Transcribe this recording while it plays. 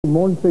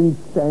Manmohan Singh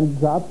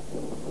stands up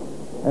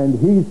and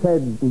he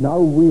said, now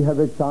we have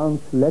a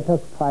chance, let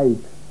us fight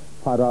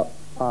for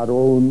our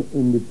own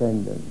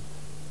independence.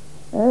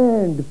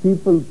 And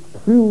people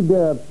threw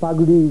their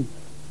pagdis,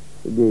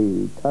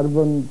 the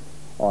turbans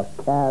or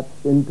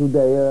caps into the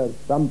air.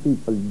 Some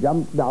people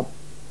jumped up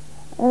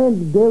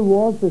and there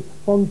was a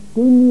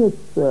spontaneous,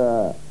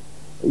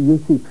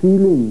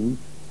 feeling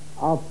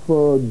of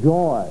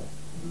joy.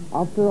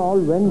 After all,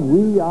 when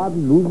we are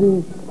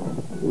losing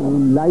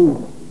life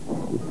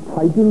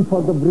fighting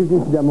for the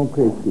British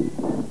democracy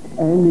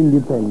and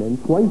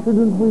independence, why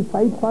shouldn't we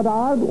fight for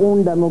our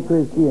own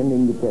democracy and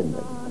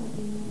independence?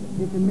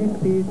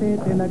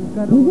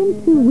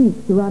 Within 2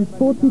 weeks, around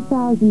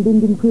 40,000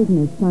 Indian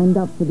prisoners signed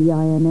up for the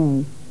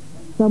INA.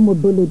 Some were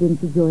bullied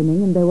into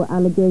joining, and there were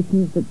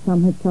allegations that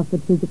some had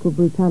suffered physical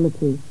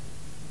brutality.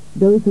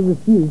 Those who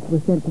refused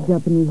were sent to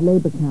Japanese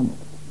labor camps.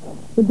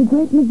 But the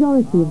great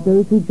majority of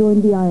those who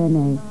joined the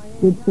INA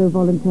did so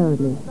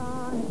voluntarily.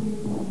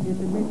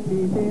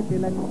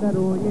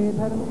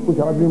 कुछ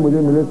आदमी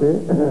मुझे मिले थे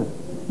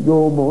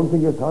जो मोहन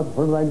सिंह के साथ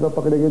front line पर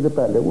पकड़े गए थे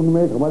पहले,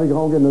 उनमें एक हमारे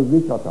गांव के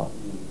नजदीक का था।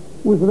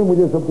 उसने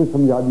मुझे सब कुछ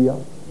समझा दिया।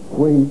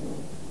 वही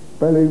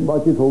पहले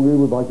बातचीत हो गई,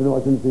 वो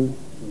भाषण थी,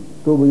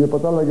 तो मुझे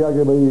पता लग गया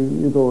कि भाई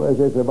ये तो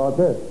ऐसे ऐसे बात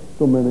है।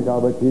 तो मैंने कहा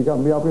भाई ठीक है,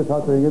 हम भी आपके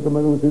साथ रहेंगे। तो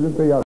मैंने उसी दिन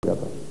तैयार किया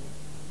था।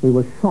 We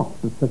were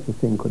shocked that such a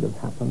thing could have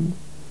happened,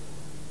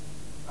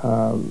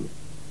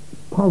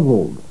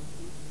 puzzled,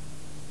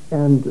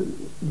 and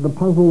the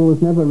puzzle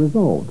was never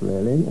resolved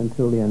really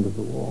until the end of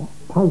the war.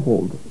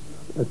 Puzzled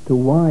as to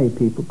why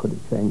people could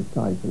have changed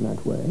sides in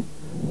that way.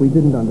 We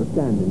didn't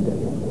understand in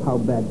Delhi how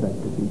bad that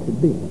defeat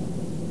had been.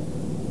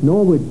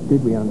 Nor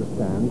did we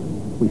understand,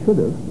 we should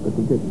have, but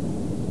we didn't,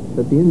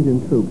 that the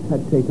Indian troops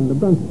had taken the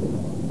brunt of it.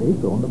 They'd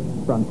borne the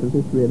brunt of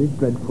this really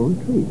dreadful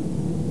retreat.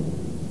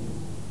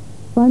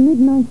 By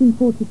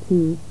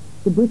mid-1942,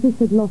 the British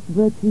had lost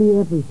virtually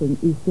everything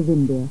east of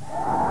India.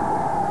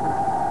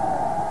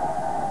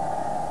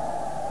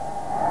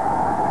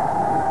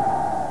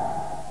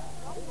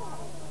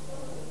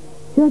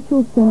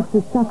 Churchill sent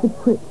the Stafford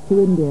Cripps to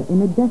India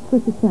in a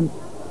desperate attempt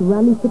to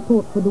rally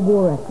support for the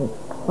war effort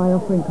by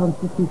offering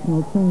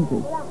constitutional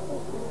changes.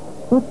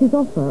 But his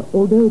offer,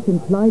 although it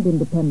implied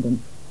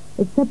independence,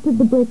 accepted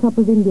the breakup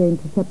of India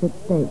into separate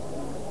states.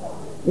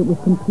 It was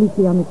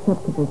completely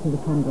unacceptable to the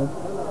Congress.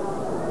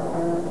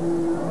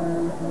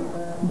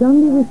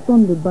 Gandhi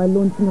responded by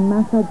launching a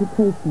mass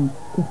agitation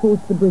to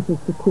force the British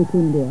to quit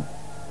India.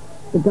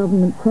 The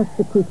government crushed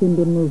the Quit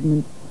India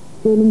movement,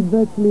 jailing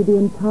virtually the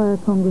entire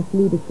Congress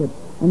leadership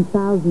and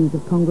thousands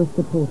of Congress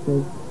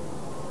supporters.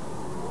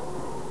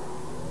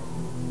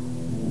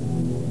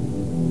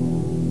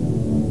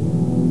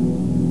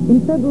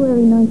 In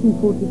February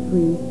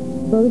 1943,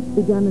 both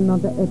began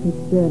another epic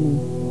journey,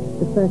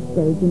 the first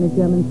stage in a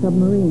German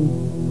submarine.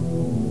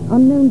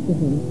 Unknown to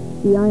him,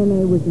 the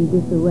INA was in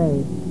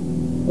disarray.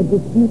 A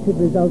dispute had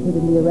resulted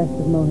in the arrest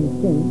of Mohan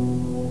Singh.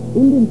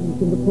 Indians in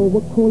Singapore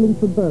were calling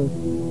for both.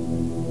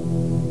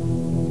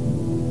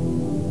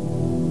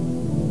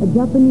 A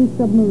Japanese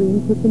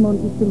submarine took him on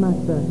to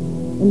Sumatra,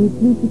 and he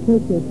flew to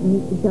Tokyo to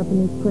meet the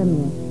Japanese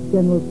Premier,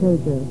 General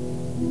Tojo.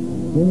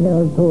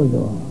 General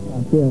Tojo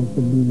appeared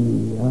to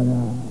be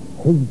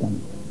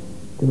hesitant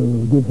to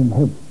give him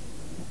help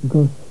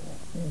because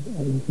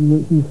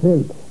he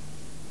felt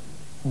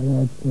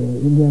that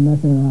Indian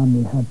National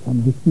Army had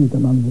some dispute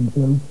among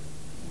themselves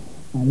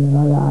and they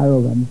were rather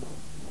arrogant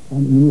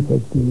and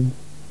ineffective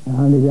and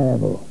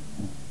undesirable.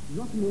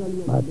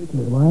 But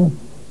once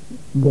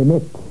they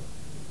met,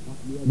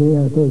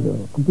 General Tojo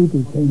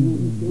completely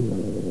changed his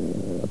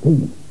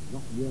opinion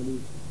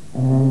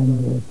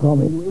and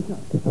promised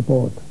to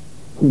support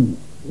him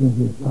in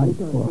his fight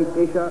for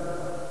Asia.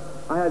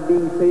 I have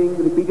been saying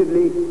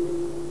repeatedly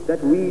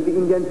that we, the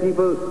Indian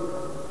people,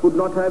 could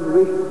not have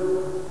wished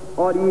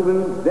or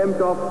even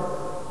dreamt of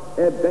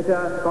a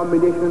better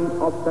combination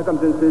of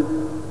circumstances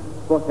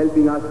for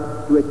helping us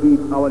to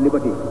achieve our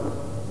liberty.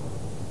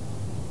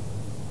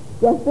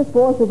 Just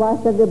before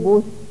Subhash Chandra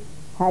Bose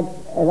had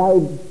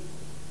arrived,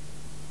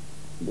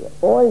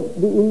 all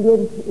the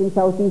Indians in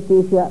Southeast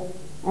Asia,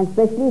 and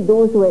especially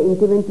those who were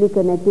intimately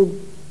connected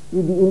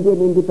with the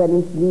Indian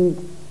Independence League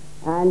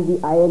and the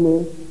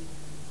INA,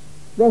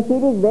 were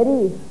feeling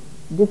very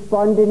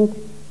despondent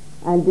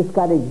and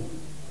discouraged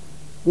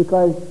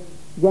because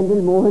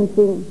General Mohan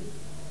Singh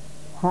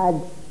had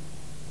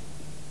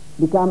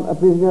become a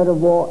prisoner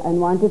of war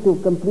and wanted to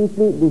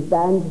completely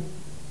disband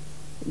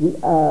the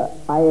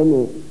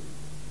INA.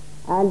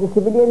 And the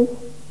civilians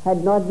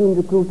had not been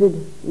recruited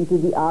into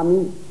the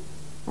army,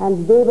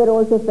 and they were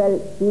also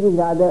feeling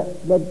rather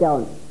let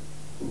down.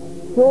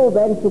 So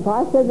when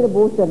Subhash Chandra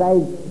Bose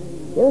arrived,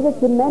 there was a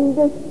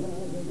tremendous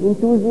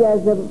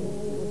enthusiasm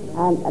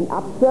and an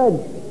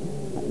upsurge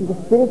in the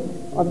spirit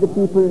of the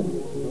people,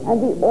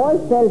 and we all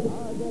felt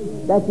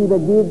that we were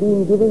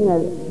being given a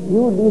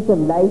new lease of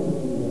life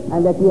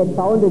and that we had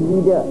found a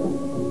leader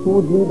who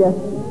would lead us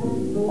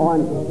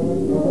on.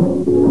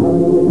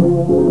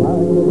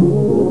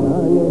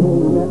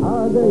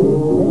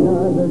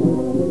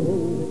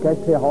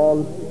 cafe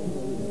hall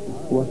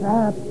was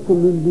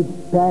absolutely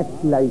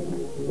packed like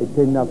a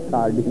tin of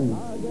sardines.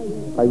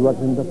 I was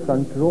in the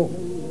front row.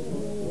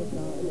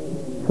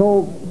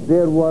 So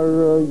there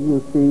were,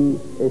 you see,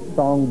 a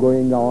song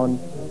going on.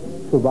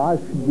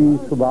 Subhash ji,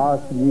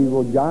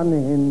 wo Jaan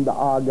Hind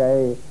aa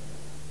gaye.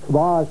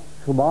 Subhash,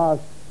 Subhash,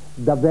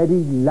 the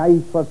very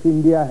life of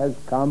India has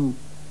come.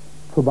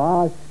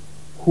 Subhash,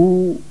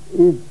 who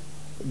is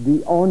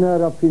the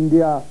honor of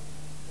India,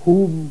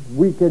 whom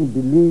we can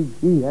believe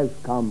he has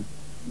come.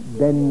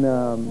 Then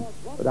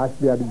Rash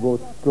Bihari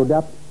Bose stood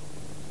up.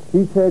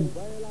 He said,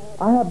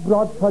 I have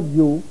brought for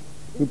you,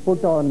 he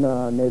put on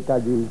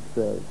Netaji's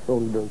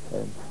shoulders,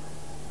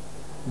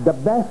 the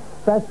best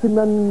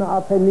specimen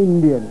of an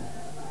Indian.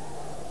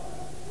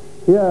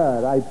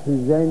 Here I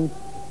present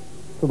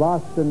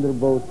Subhash Chandra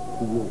Bose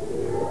to you.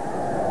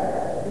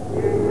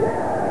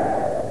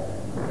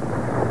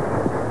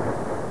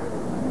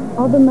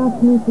 Other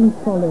mass meetings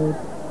followed.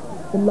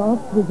 The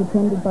last was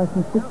attended by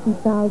some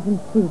 60,000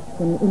 troops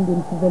and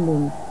Indian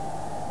civilians.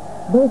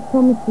 Both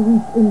promised to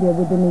reach India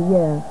within a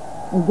year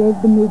and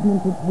gave the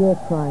movement its war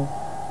cry,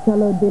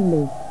 Chalo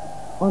Delhi,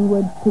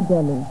 onwards to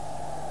Delhi.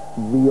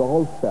 We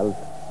all felt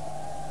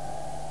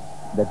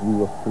that we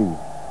were free.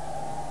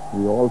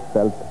 We all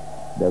felt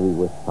that we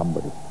were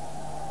somebody.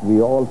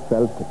 We all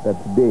felt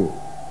that today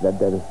that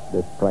there is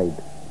this pride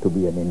to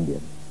be an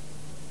Indian.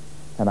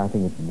 And I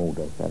think it moved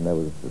us. And there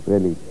was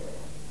really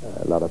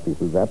a lot of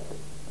people wept,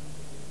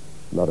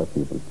 a lot of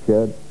people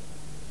cheered,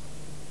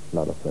 a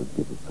lot of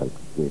people felt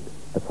great.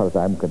 As far as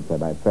I'm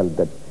concerned, I felt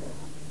that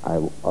I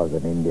was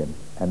an Indian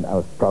and I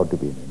was proud to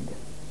be an Indian.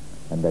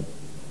 And that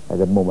at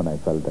that moment I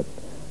felt that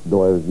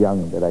though I was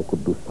young, that I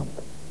could do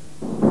something.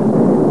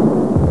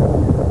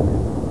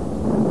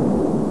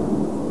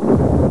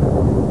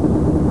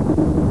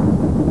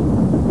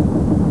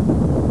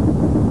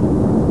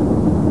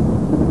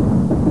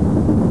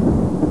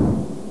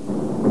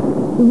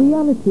 The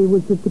reality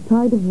was that the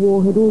tide of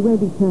war had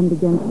already turned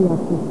against the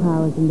Axis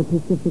powers in the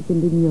Pacific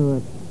and in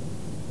Europe.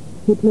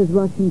 Hitler's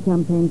Russian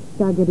campaign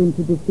staggered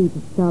into defeat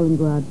at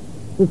Stalingrad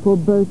before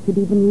Bose had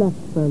even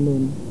left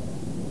Berlin.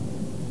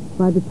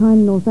 By the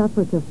time North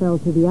Africa fell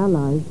to the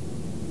Allies,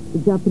 the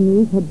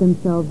Japanese had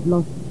themselves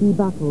lost key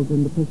battles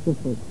in the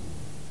Pacific.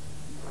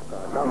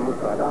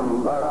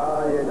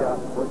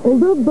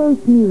 Although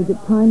Bose knew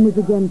that time was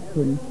against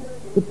him,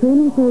 the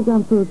training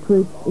program for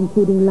recruits,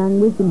 including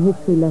language and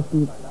history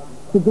lessons,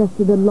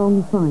 suggested a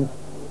long fight.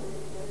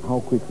 How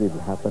quickly it will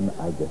happen,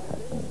 I just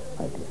have no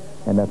idea.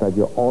 And as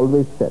you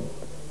always said,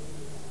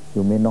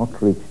 you may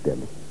not reach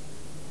Delhi.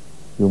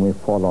 You may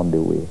fall on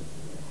the way.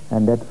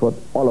 And that's what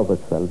all of us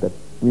felt, that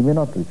we may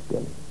not reach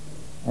Delhi.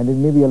 And it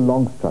may be a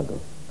long struggle.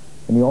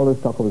 And you always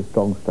talk of a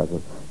strong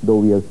struggle, though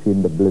we have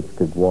seen the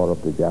blitzkrieg war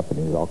of the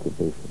Japanese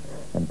occupation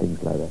and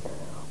things like that.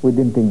 We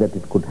didn't think that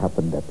it could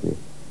happen that way.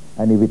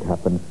 And if it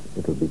happens,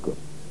 it will be good.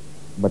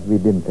 But we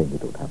didn't think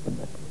it would happen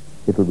that way.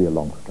 It will be a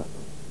long struggle.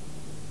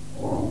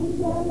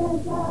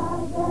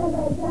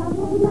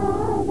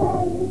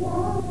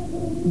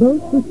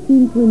 Bose was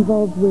keen to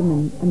involve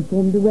women and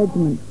formed a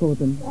regiment for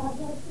them.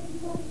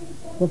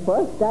 The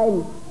first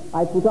time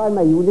I put on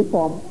my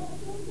uniform,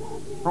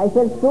 I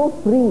felt so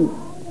free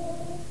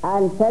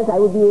and felt I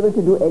would be able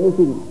to do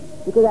anything.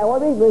 Because I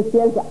always was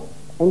felt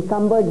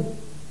encumbered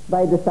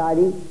by the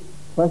sari.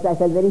 First I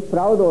felt very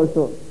proud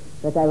also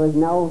that I was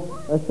now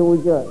a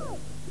soldier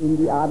in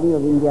the army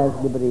of India's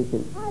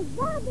liberation.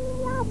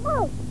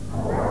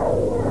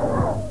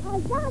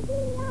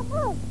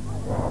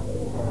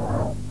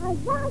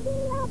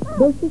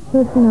 Bose's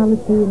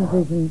personality and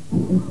vision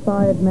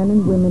inspired men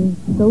and women,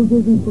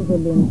 soldiers and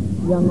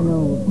civilians, young and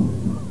old.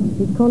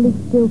 His colleagues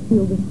still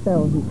feel the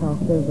spell he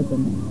cast over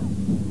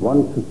them.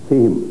 Once you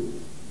see him,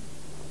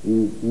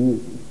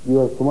 you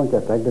are so much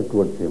attracted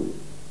towards him.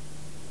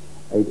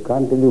 I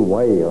can't tell you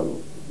why or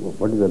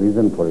what is the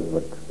reason for it,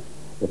 but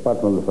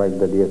apart from the fact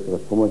that he has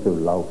so much of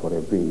love for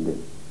every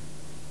Indian.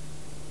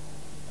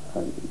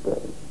 And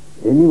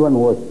anyone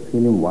who has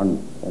seen him once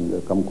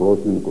and come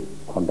close in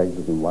contact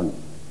with him once,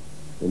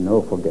 will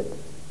never forget.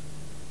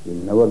 Will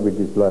never be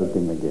disloyal to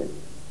him again.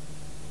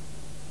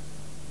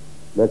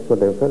 That's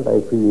what I felt.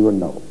 I feel even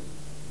now.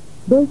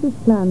 Bose's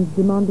plans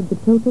demanded the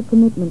total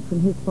commitment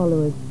from his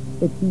followers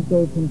that he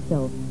gave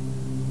himself.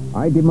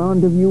 I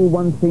demand of you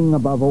one thing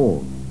above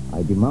all.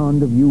 I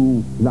demand of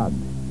you blood.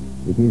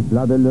 It is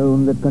blood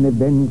alone that can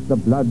avenge the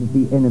blood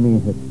the enemy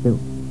has spilt.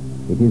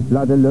 It is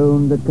blood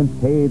alone that can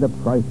pay the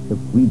price of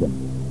freedom.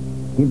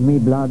 Give me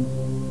blood,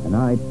 and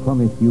I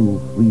promise you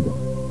freedom.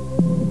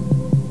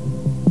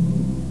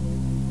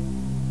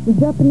 The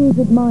Japanese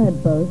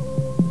admired Bose,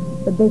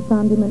 but they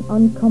found him an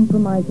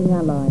uncompromising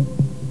ally,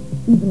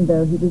 even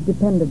though he was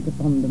dependent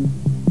upon them.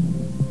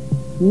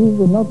 He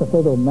was not the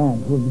sort of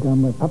man who would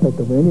become a puppet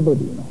of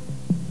anybody, you know.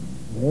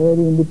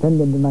 Very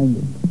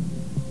independent-minded.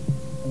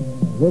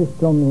 Very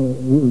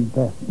strong-willed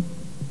person.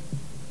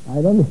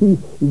 I don't think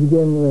he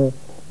became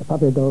a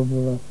puppet of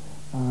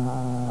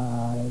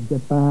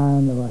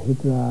Japan or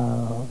Hitler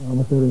or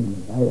Mussolini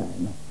either.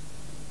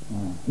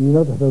 He's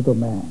not a sort of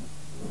man.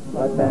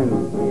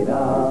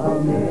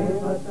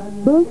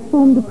 Both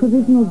formed a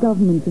provisional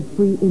government of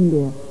Free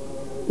India.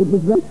 It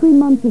was roughly 3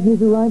 months of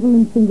his arrival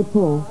in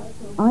Singapore,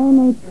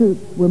 INA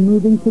troops were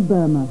moving to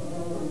Burma.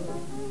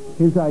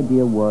 His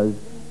idea was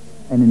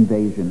an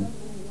invasion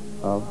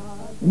of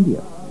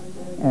India.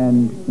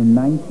 And in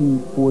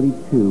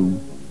 1942,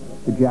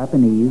 the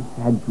Japanese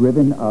had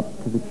driven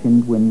up to the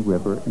Chindwin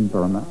River in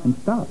Burma and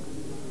stopped.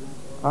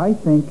 I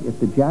think if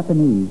the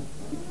Japanese,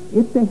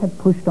 if they had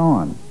pushed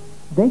on,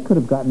 they could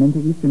have gotten into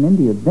eastern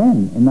India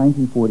then in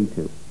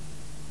 1942.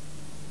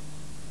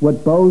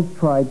 What Bose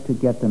tried to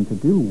get them to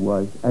do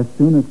was, as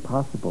soon as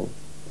possible,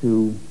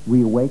 to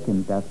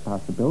reawaken that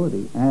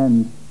possibility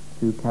and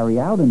to carry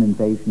out an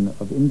invasion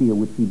of India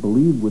which he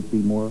believed would be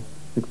more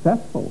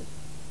successful,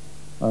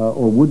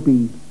 or would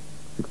be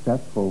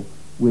successful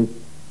with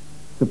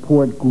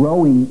support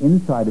growing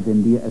inside of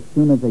India as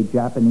soon as a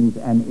Japanese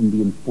and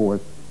Indian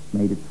force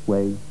made its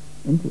way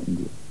into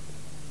India.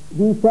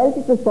 He felt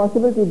it was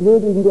possible to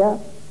invade India,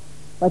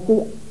 but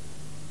the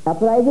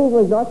uprising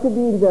was not to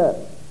be in the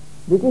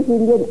British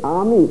Indian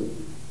Army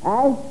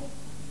as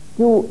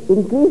to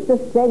increase the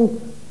strength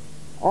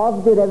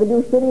of the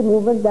revolutionary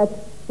movement that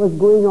was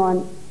going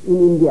on in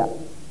India.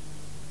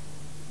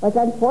 But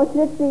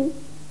unfortunately,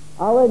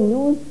 our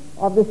news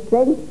of the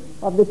strength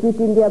of the Quit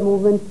India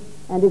movement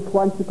and its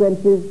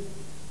consequences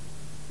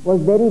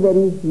was very,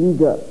 very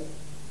meager.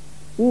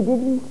 We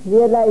didn't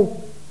realize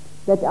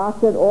that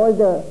after all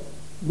the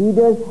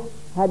leaders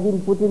had been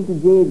put into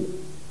jail,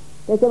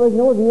 that there was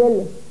no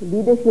real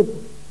leadership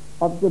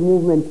of the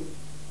movement.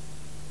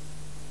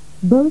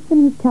 Bose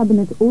and his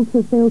cabinet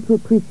also failed to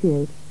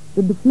appreciate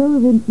that the flow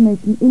of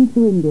information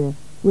into India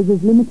was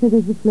as limited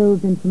as the flow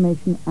of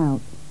information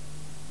out.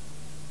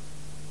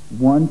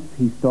 Once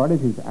he started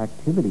his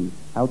activities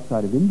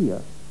outside of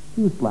India,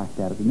 he was blacked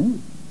out of the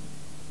news.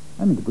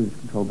 I mean, the British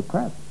controlled the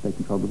press. They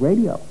controlled the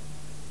radio.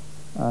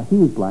 He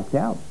was blacked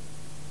out.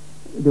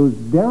 There was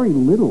very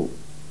little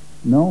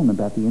known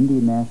about the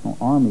Indian National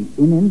Army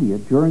in India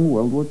during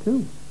World War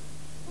II.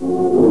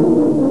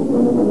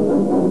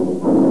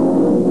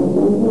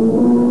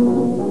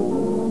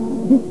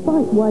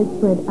 Despite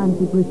widespread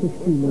anti-British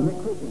feeling,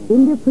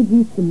 India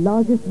produced the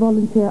largest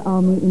volunteer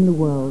army in the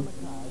world.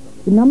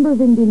 The number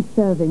of Indians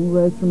serving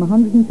rose from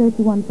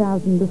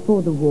 131,000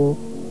 before the war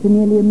to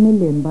nearly 1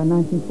 million by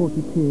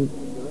 1942.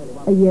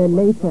 A year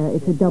later,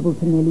 it had doubled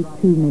to nearly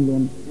 2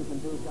 million.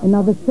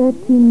 Another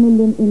 13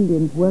 million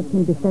Indians worked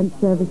in defense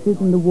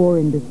services and the war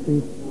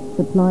industry,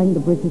 supplying the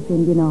British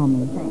Indian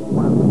Army.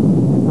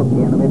 Took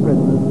the enemy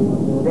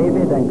prisoners,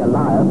 David and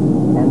Goliath,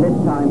 and this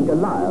time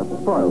Goliath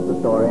spoiled the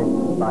story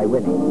by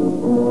winning.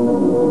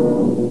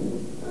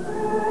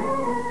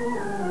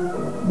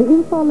 The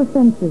Imphal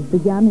offensive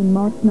began in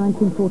March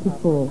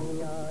 1944.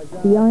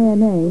 The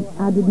INA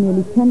added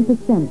nearly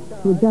 10%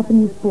 to a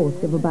Japanese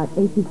force of about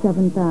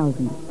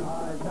 87,000.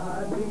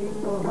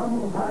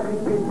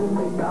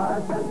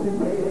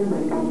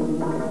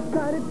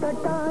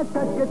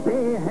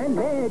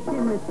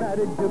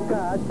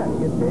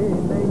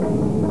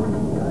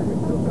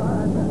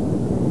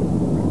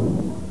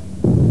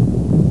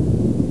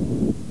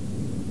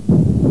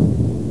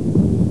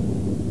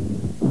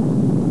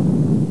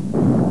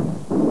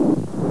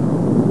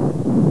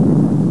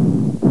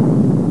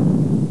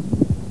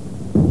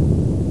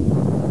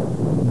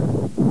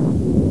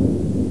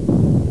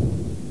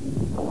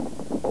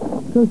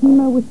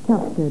 Kohima was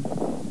captured.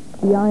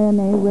 The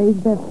INA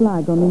raised their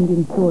flag on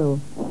Indian soil,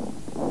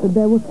 but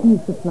there were few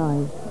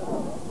supplies.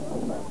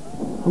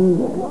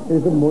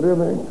 इस मोरे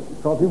में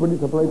काफी बड़ी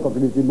supply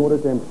पकड़ी थी मोरे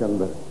camp के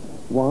अंदर.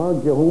 वहाँ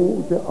गेहूं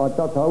से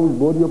आटा था, उस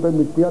बोरियों पे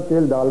मिट्टिया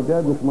तेल डाल के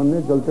दुश्मन ने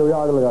जलते हुए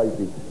आग लगाई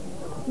थी.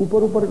 ऊपर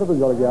ऊपर का तो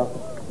जल गया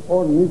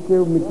और नीचे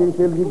मिट्टी के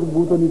तेल की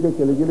बू तो नीचे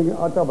चली गई, लेकिन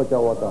आटा बचा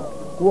हुआ था.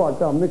 वो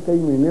आटा हमने कई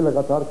महीने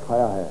लगातार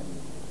खाया है.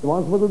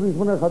 वहाँ से तो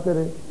दुश्मन खाते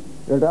रहे.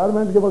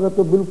 रिटायरमेंट के वक्त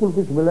तो बिल्कुल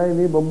कुछ मिला ही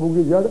नहीं. बम्बू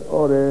की जड़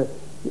और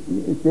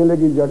केले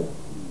की जड़,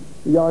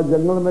 या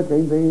जंगल में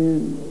कहीं कहीं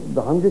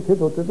धान के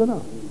खेत होते थे ना,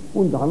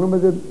 उन धानों में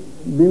से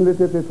बीन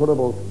लेते थे थोड़ा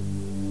बहुत.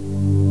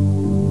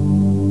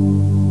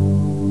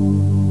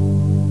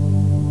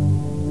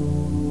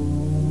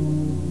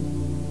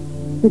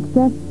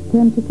 Success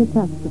turned to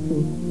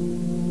catastrophe.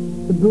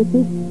 The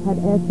British had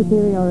air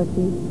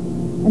superiority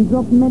and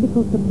dropped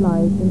medical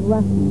supplies and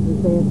rations as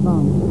they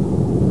advanced.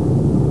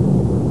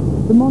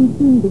 The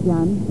monsoon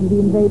began and the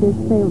invaders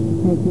failed to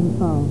take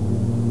Imphal.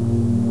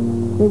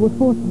 They were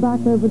forced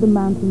back over the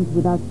mountains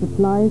without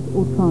supplies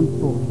or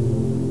transport.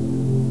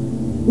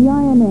 The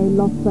INA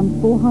lost some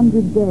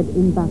 400 dead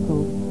in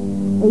battle,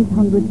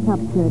 800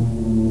 captured,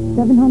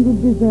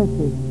 700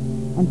 deserters,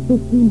 and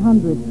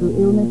 1,500 through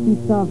illness and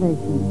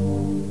starvation.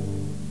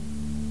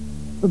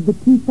 Of the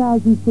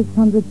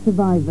 2,600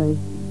 survivors,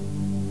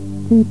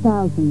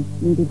 2,000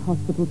 needed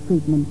hospital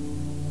treatment.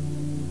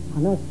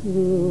 話す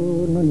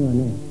のには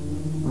ね、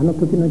あの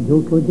時の状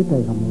況自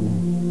体がも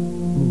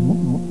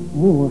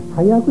う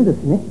最悪で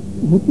すね。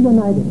道が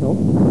ないでしょ。日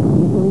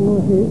本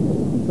の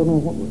そ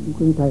の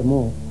軍隊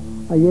も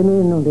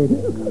INA の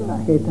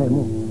兵隊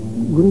も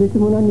軍列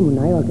も何も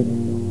ないわけですよ。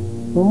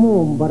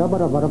もうバラバ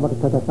ラバラバラ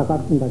ただ下が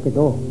るんだけ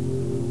ど、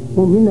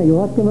もうみんな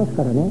弱ってます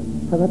からね、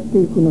下がっ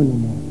ていくの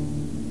にね、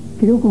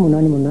気力も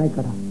何もない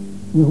から、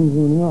日本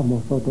軍にはも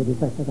う相当で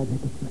差し差が出て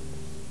きまし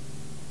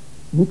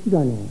た。道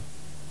がね、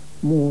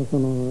もうそ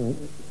の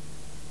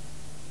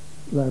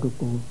いわゆる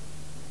こ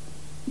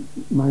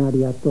うマラ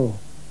リアと、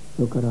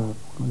それから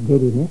下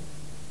痢ね、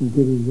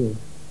下痢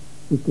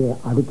でいて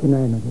歩けな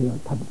いので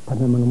食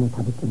べ物も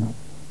食べてない。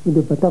それ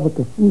でバタバ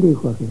タ死んでい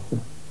くわけですよ。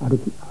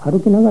歩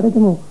きながらで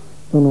も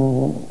そ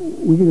の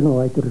氏の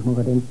湧いてるの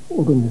が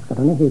おるんですか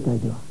らね、兵隊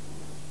では。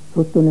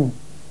そうするとね、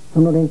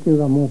その連中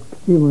がもうき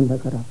ついもんだ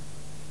から、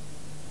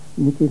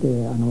道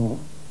で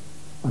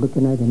歩け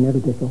ないで寝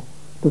るでしょ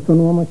と、そ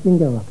のまま死ん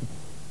じゃうわけです。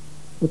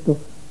そうする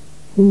と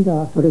死ん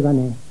だそれが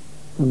ね、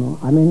その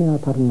雨に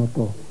当たるの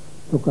と、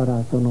それか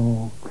らそ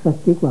の腐っ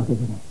ていくわけ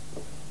でね、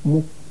も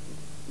う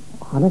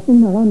話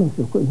にならんのです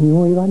よ、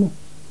匂いがね。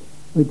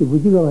それで無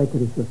事が湧いて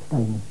るんですよ、死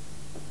体に。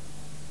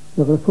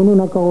だからその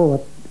中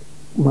を、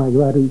まあ、い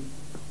わゆる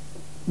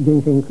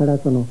前線から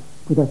その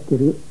下ってい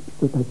る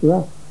人たち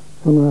は、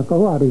その中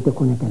を歩いて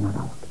こねてなら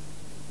んわけ。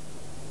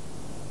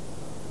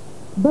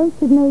Both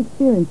had no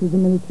experience as a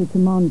military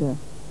commander,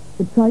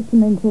 but tried to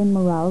maintain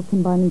morale,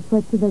 combining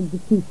threats of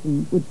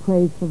execution with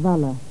praise for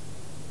valor.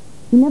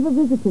 He never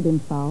visited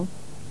Imphal,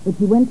 but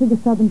he went to the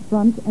southern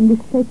front and was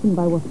shaken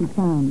by what he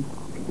found.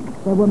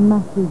 There were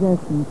mass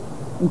desertions,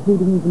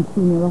 including even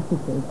senior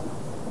officers.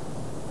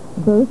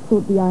 Both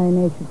thought the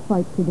INA should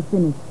fight to the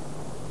finish,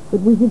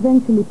 but was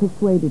eventually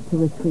persuaded to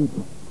retreat.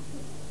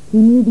 He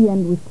knew the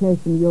end was close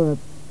in Europe,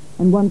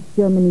 and once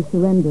Germany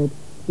surrendered,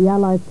 the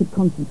Allies could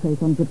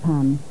concentrate on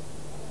Japan.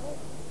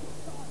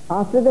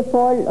 After the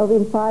fall of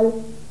Imphal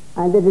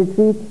and the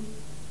retreat,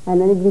 and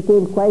when it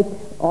became quite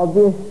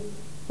obvious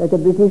that the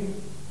British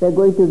were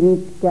going to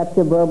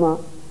recapture Burma,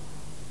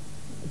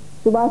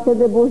 Subhash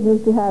Chandra Bose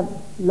used to have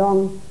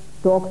long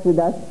talks with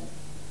us,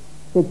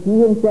 that he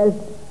himself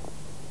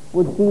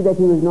would see that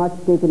he was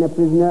not taken a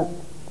prisoner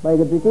by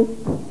the British,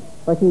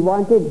 but he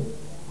wanted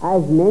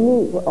as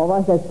many of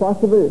us as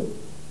possible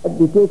to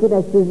be taken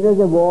as prisoners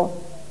of war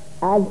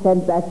and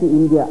sent back to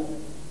India,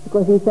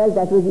 because he felt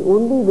that was the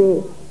only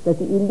way that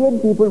the Indian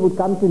people would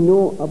come to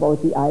know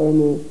about the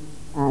INA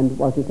and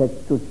what it had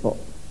stood for.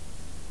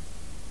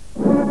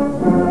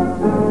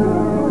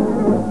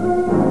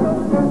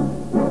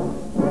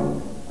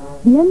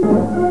 The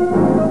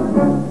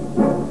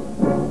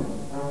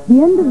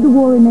end of the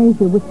war in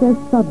Asia was so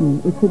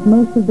sudden it took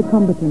most of the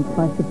combatants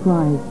by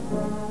surprise.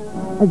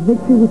 As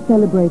victory was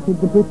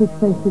celebrated, the British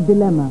faced a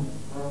dilemma.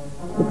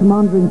 The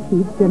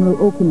Commander-in-Chief, General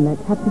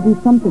Auchinleck, had to do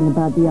something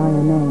about the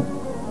INA.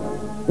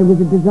 There was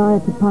a desire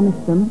to punish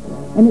them,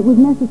 and it was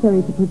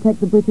necessary to protect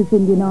the British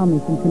Indian Army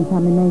from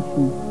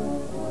contamination.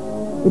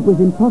 It was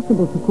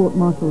impossible to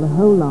court-martial the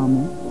whole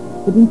army,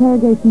 but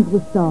interrogations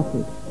were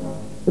started.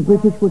 The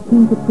British were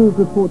keen to prove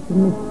reports of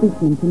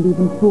mistreatment and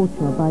even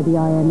torture by the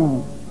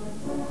INA.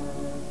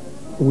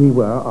 We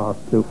were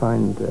asked to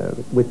find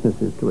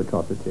witnesses to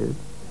atrocities,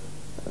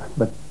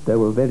 but there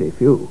were very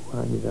few.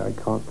 I mean,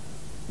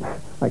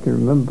 I can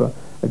remember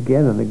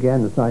again and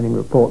again signing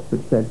reports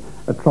which said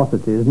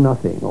atrocity is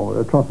nothing,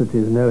 or atrocity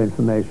is no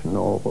information,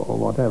 or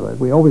whatever.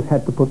 We always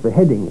had to put the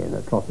heading in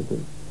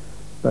atrocities,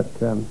 but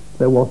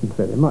there wasn't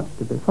very much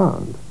to be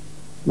found.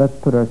 Let's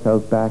put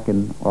ourselves back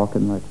in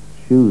Auchinleck's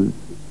shoes.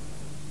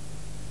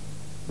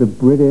 The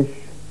British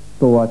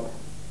thought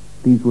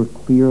these were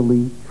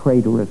clearly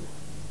traitorous,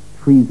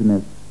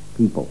 treasonous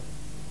people,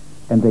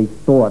 and they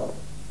thought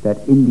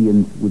that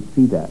Indians would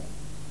see that.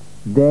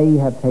 They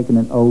have taken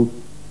an oath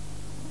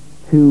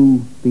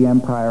to the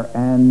empire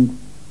and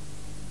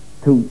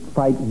to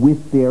fight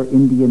with their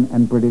Indian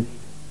and British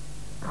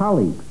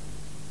colleagues.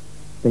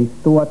 They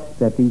thought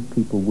that these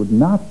people would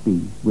not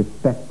be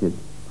respected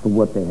for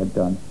what they had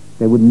done.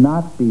 They would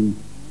not be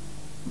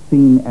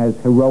seen as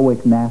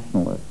heroic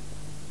nationalists,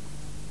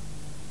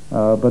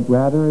 but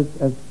rather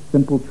as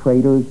simple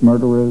traitors,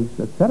 murderers,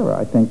 etc.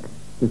 I think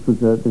this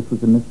was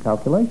a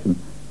miscalculation.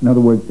 In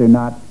other words, they're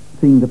not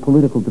seeing the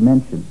political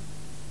dimension.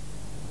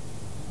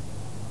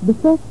 The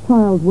first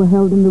trials were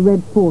held in the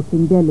Red Fort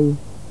in Delhi,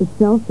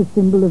 itself a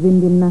symbol of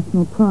Indian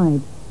national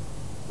pride.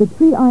 The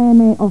three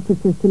INA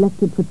officers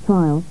selected for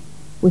trial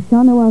were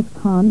Shahnawaz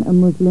Khan, a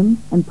Muslim,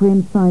 and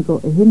Prem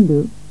Saigal, a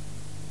Hindu,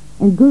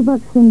 and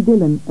Gurbakh Singh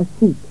Dhillon, a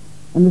Sikh,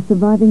 and the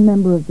surviving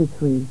member of the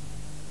three.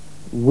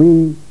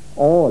 We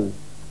all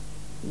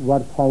were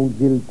found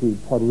guilty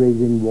for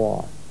waging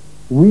war.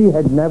 We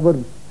had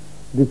never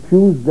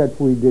refused that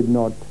we did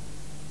not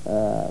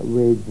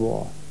wage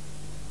war.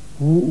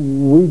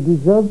 We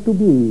deserved to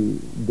be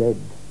dead.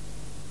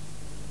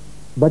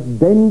 But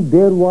then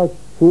there was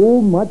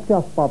so much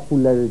of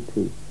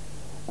popularity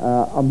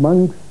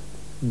amongst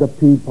the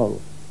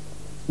people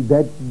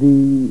that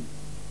the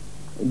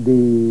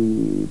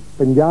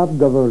Punjab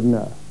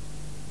governor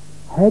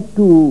had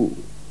to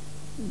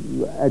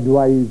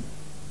advise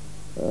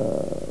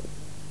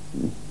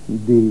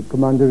the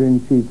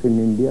Commander-in-Chief in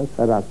India,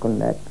 Sir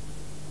Auchinleck,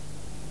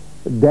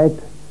 that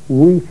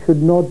we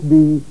should not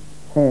be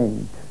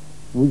hanged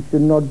we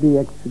should not be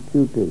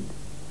executed.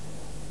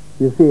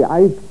 You see,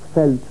 I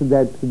felt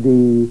that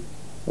the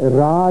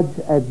Raj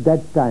at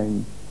that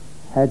time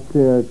had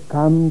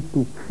come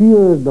to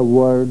fear the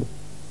word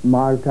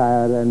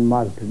martyr and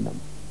martyrdom.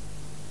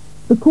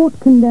 The court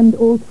condemned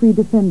all 3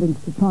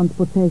 defendants to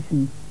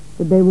transportation,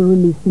 but they were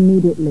released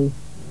immediately.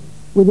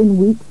 Within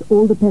weeks,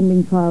 all the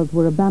pending trials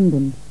were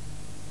abandoned.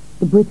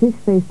 The British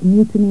faced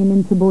mutiny and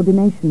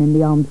insubordination in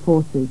the armed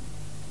forces.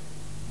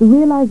 The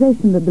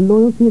realization that the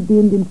loyalty of the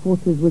Indian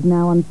forces was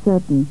now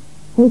uncertain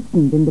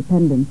hastened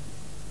independence.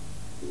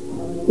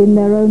 In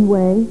their own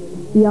way,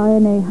 the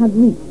INA had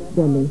reached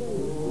Delhi.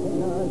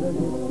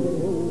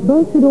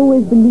 Bose had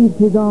always believed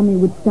his army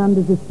would stand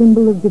as a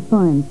symbol of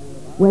defiance,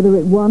 whether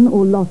it won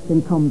or lost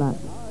in combat.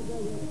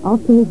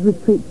 After his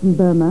retreat from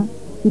Burma,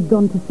 he'd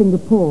gone to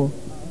Singapore.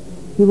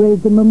 He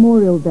raised a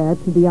memorial there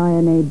to the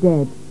INA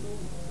dead.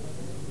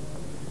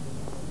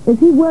 As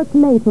he worked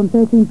late on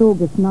 13th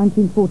August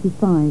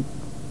 1945,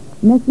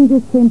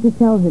 messengers came to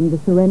tell him the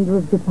surrender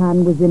of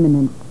Japan was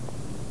imminent.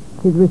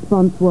 His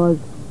response was,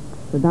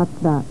 "So that's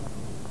that."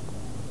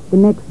 The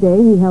next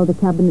day he held a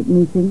cabinet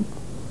meeting,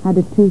 had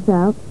a tooth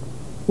out,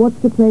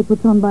 watched a play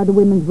put on by the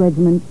women's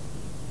regiment,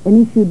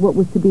 and issued what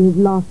was to be his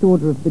last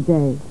order of the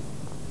day.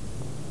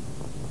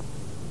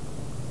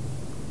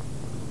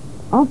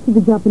 After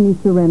the Japanese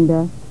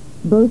surrender,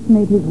 Bose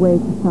made his way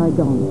to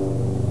Saigon.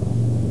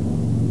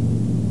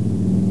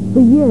 For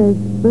years,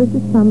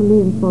 Bose's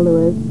family and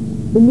followers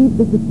believed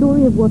that the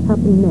story of what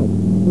happened next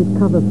was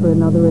cover for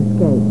another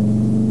escape.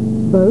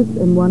 Bose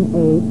and one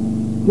aide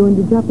joined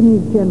a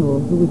Japanese general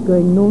who was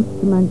going north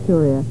to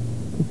Manchuria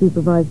to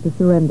supervise the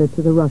surrender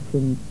to the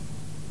Russians.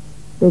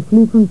 They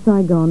flew from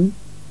Saigon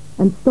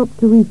and stopped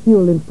to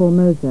refuel in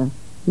Formosa,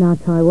 now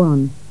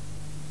Taiwan.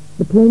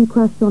 The plane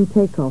crashed on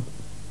takeoff,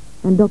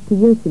 and Dr.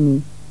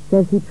 Yoshimi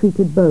says he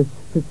treated Bose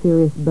for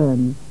serious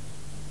burns.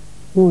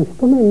 もう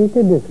一目見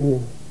てです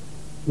ね、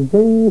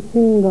全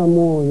身が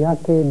もうや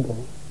けど、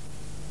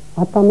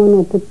頭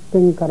のてっぺ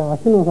んから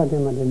足の先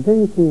まで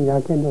全身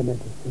やけどでで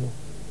すね、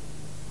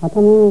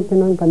頭の毛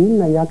なんかみん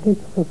な焼き尽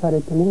くさ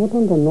れてもうほ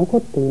とんど残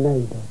っていな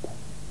い状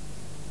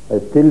態。 I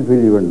still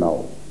feel even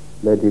now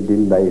that he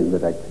didn't die in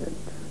that accident.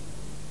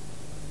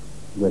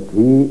 But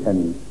he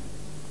and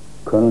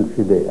Colonel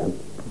Shide,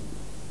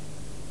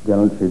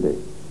 General Shide,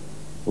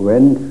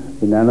 went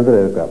in another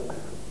aircraft,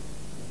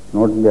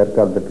 not in the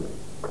aircraft that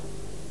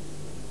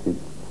is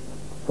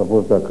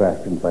supposed to have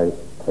crashed in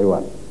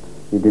Taiwan.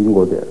 He didn't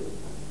go there.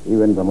 He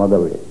went some other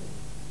way.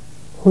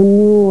 本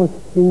人を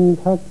診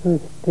察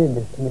して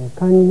ですね、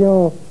患者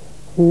を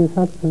診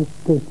察し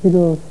て治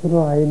療す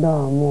る間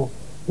はも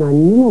う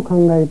何にも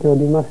考えてお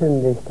りませ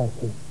んでしたし、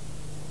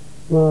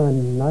まあ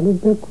なる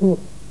べく苦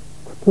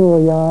痛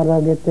を和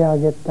らげてあ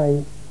げた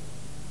い、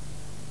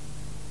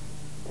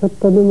ちょっ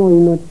とでも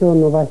命を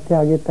伸ばして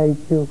あげたい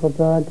というこ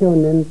とだけを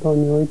念頭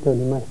に置いてお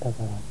りました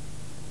か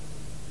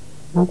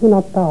ら、亡くな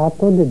った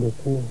後でで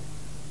すね、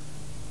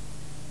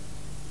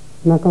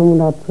中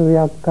村通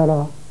訳か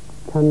ら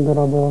チャンド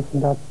ラボース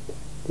だっ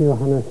ていう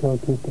話を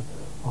聞いて、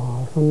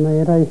ああそんな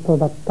偉い人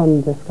だった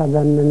んですか、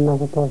残念な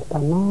ことをした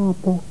なぁ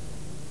と、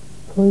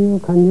そういう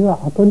感じは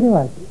後で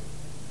は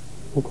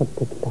起こっ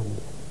てきたんで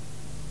す。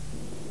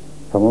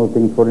 Some of the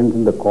things, for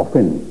instance, the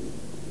coffin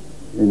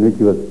in which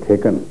he was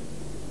taken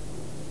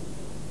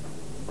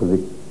to the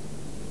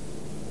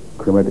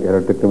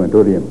heretic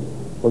crematorium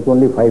was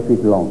only 5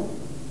 feet long.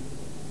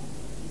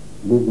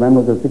 This man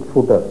was a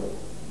 6-footer,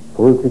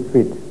 full 6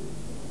 feet.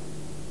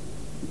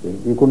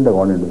 He couldn't have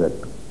gone into that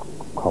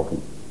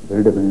coffin.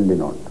 Very definitely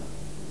not.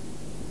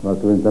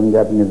 Must have been some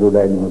Japanese who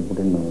died and was put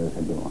in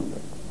something on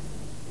that.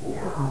 い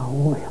や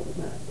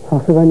ー、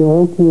さすがに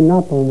大きい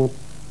なと思っ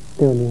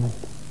ておりまし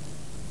た。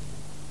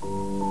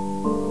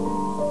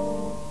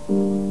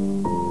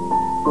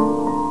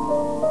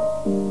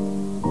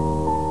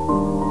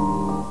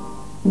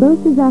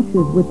 Bose's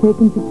ashes were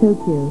taken to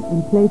Tokyo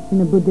and placed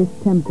in a Buddhist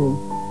temple.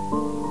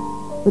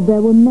 But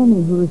there were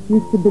many who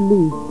refused to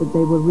believe that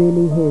they were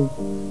really his.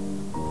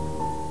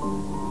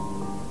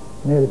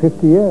 Nearly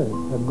 50 years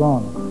have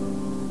gone,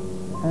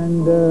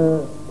 and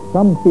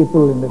some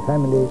people in the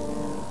family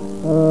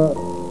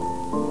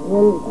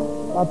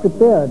are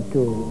prepared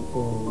to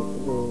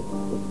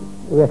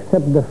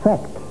accept the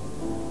fact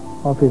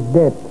of his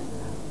death.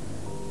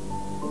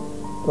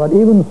 But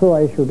even so,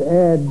 I should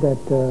add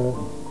that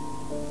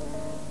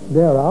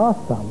there are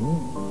some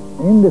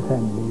in the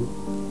family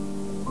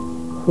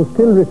who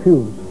still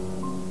refuse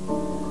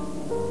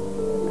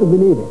to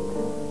believe it.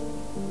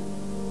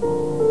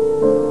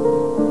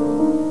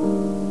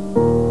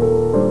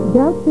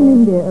 Doubts in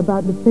India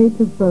about the fate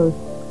of Bose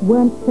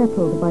weren't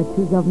settled by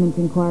 2 government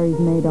inquiries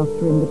made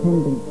after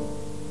independence.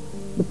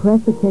 The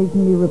press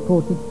occasionally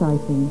reported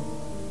sightings.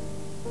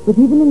 But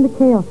even in the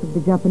chaos of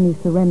the Japanese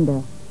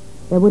surrender,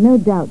 there were no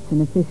doubts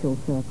in official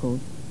circles.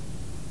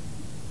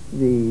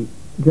 The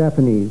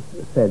Japanese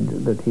said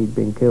that he'd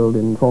been killed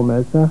in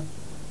Formosa.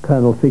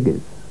 Colonel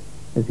Figgis,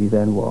 as he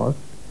then was,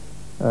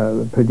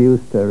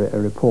 produced a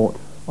report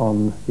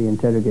on the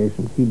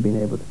interrogations he'd been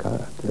able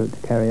to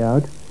carry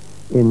out.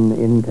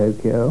 in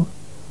Tokyo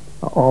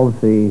of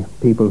the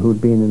people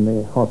who'd been in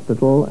the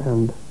hospital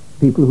and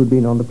people who'd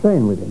been on the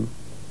plane with him.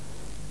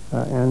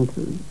 And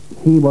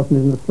he wasn't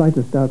in the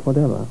slightest doubt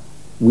whatever.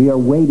 We are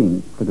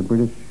waiting for the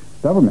British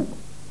government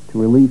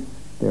to release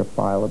their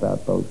file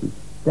about Bose's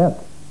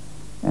death.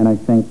 And I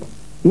think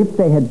if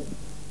they had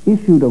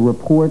issued a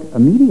report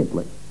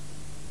immediately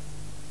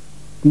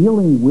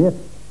dealing with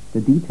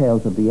the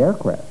details of the air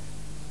crash,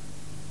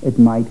 it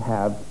might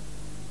have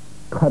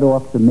cut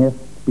off the myth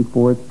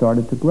before it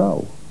started to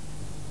grow.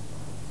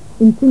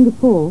 In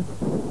Singapore,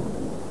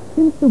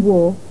 since the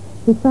war,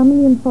 his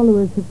family and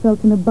followers have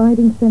felt an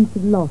abiding sense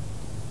of loss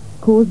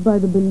caused by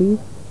the belief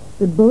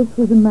that Bose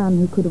was a man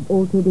who could have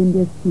altered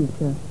India's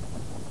future.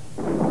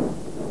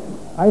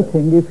 I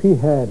think if he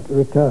had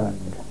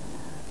returned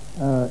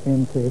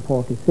in, say,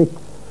 46,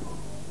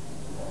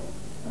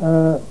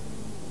 there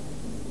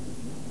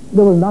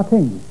was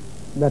nothing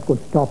that could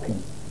stop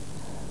him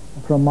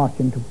from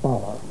marching to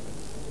power.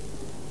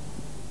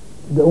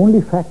 The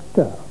only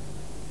factor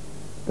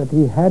that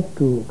he had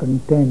to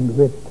contend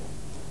with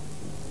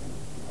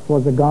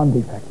was the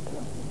Gandhi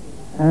factor.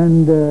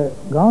 And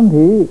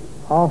Gandhi,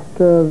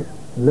 after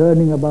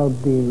learning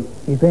about the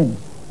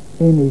events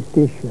in East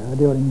Asia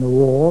during the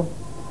war,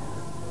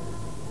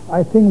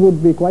 I think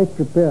would be quite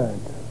prepared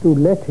to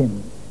let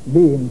him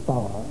be in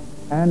power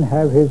and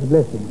have his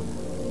blessings.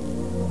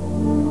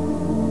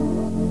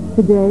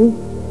 Today,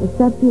 a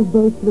statue of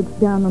Bose looks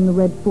down on the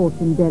Red Fort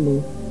in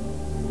Delhi.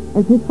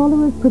 As his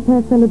followers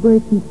prepare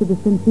celebrations for the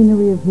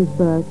centenary of his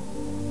birth,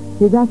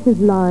 his ashes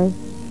lie,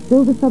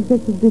 still the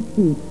subject of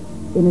dispute,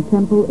 in a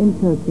temple in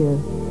Tokyo.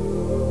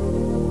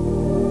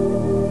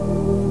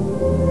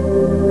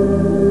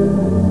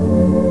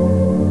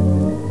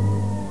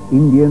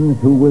 Indians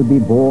who will be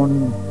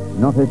born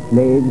not as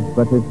slaves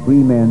but as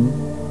free men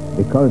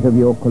because of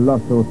your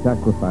colossal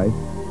sacrifice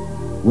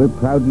will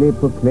proudly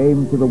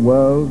proclaim to the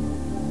world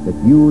that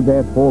you,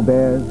 their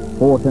forebears,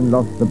 fought and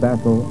lost the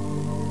battle,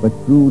 but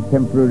through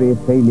temporary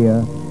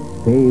failure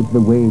paved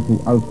the way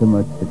to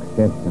ultimate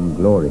success and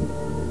glory.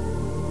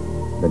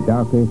 The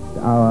darkest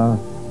hour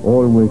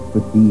always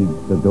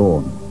precedes the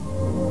dawn.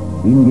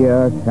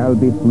 India shall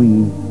be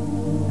free,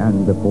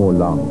 and before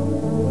long.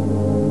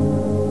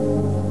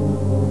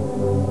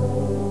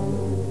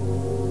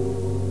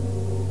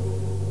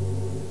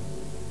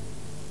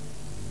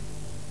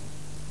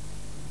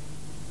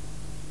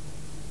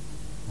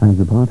 As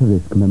a part of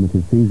this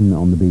commemorative season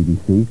on the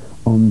BBC,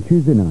 on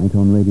Tuesday night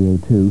on Radio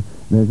 2,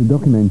 there's a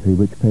documentary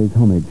which pays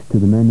homage to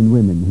the men and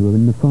women who were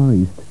in the Far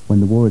East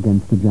when the war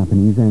against the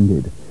Japanese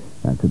ended.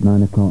 That's at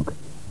 9 o'clock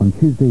on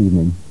Tuesday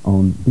evening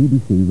on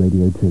BBC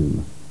Radio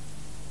 2.